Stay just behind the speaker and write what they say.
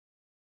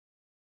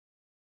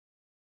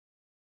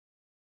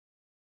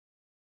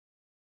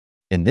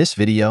In this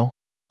video,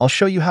 I'll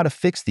show you how to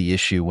fix the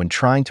issue when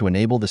trying to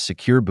enable the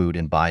secure boot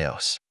in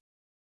BIOS.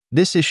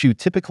 This issue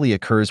typically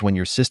occurs when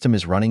your system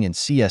is running in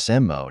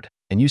CSM mode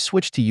and you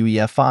switch to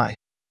UEFI,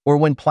 or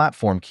when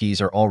platform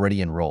keys are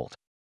already enrolled.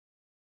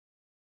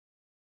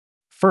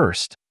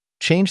 First,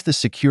 change the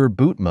secure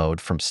boot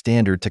mode from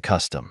standard to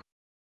custom.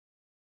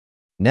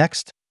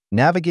 Next,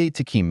 navigate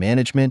to Key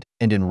Management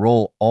and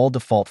enroll all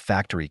default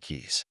factory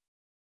keys.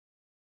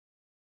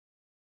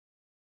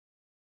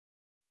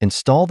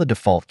 Install the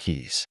default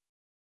keys.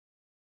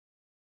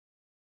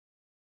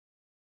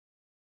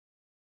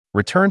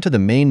 Return to the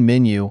main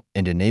menu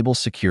and enable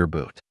Secure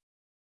Boot.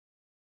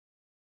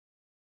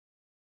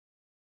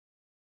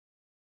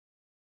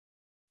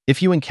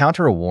 If you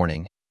encounter a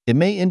warning, it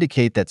may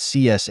indicate that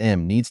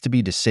CSM needs to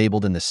be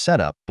disabled in the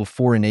setup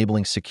before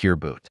enabling Secure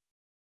Boot.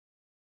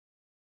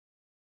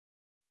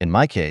 In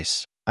my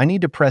case, I need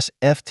to press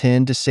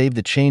F10 to save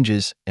the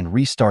changes and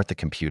restart the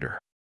computer.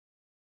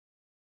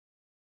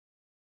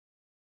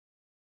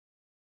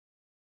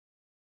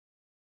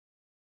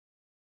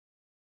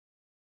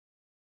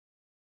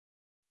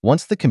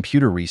 Once the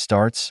computer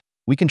restarts,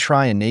 we can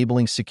try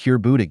enabling Secure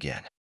Boot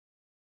again.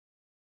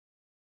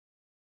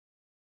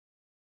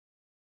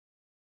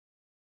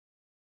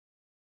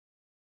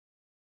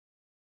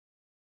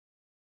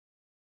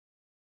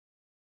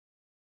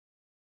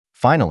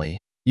 Finally,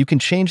 you can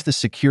change the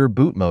secure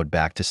boot mode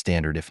back to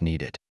standard if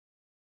needed.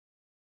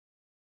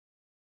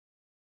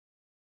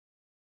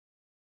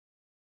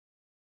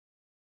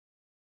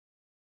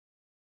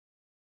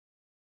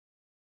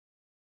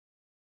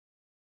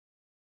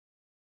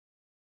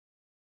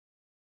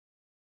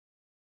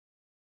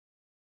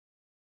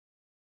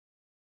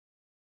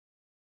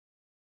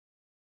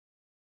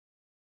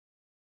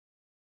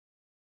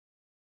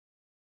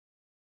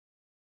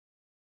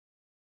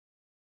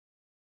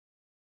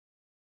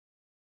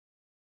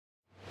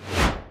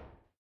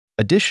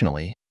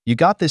 Additionally, you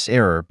got this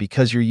error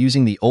because you're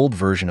using the old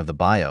version of the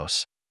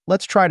BIOS.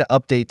 Let's try to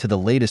update to the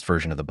latest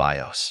version of the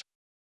BIOS.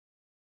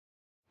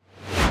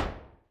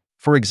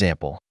 For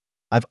example,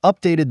 I've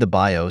updated the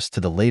BIOS to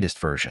the latest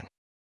version.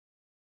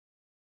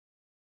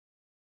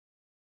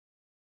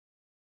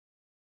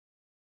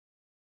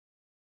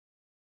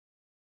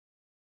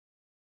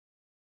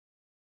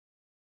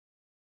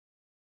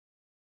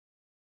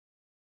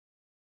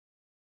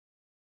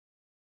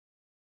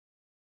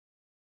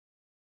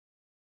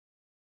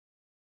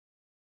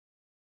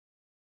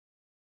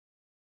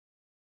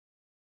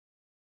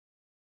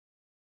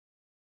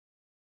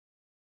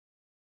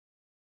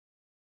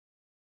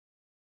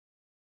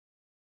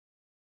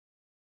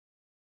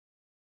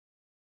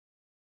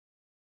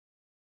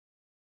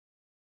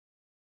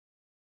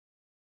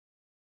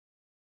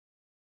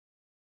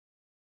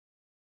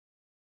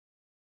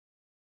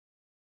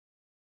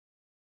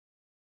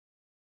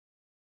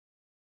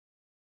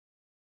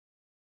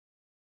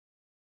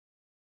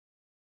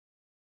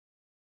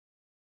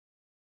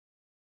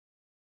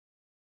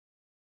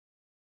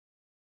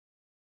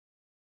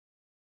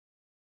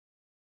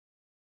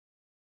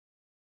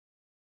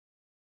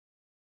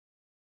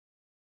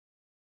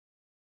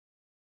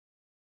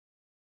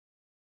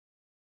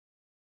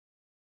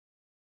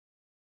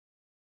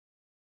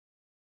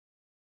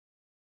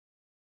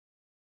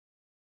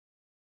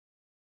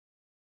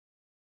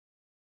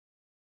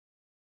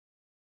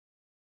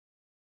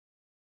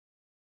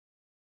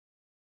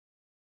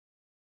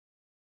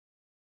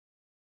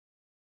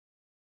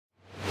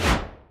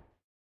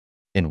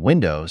 In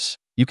Windows,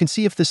 you can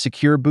see if the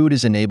secure boot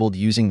is enabled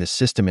using the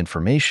system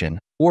information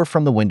or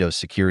from the Windows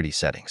security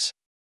settings.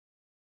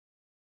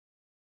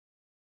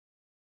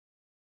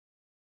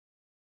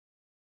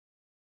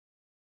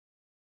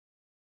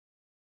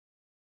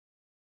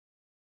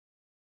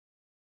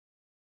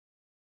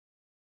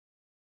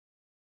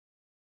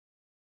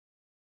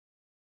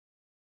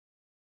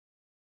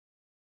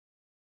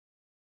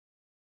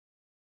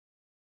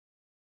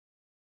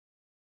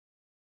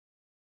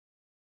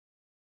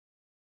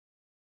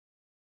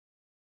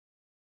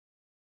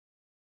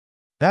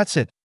 That's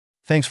it.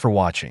 Thanks for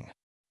watching.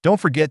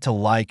 Don't forget to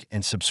like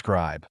and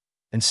subscribe,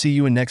 and see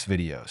you in next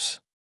videos.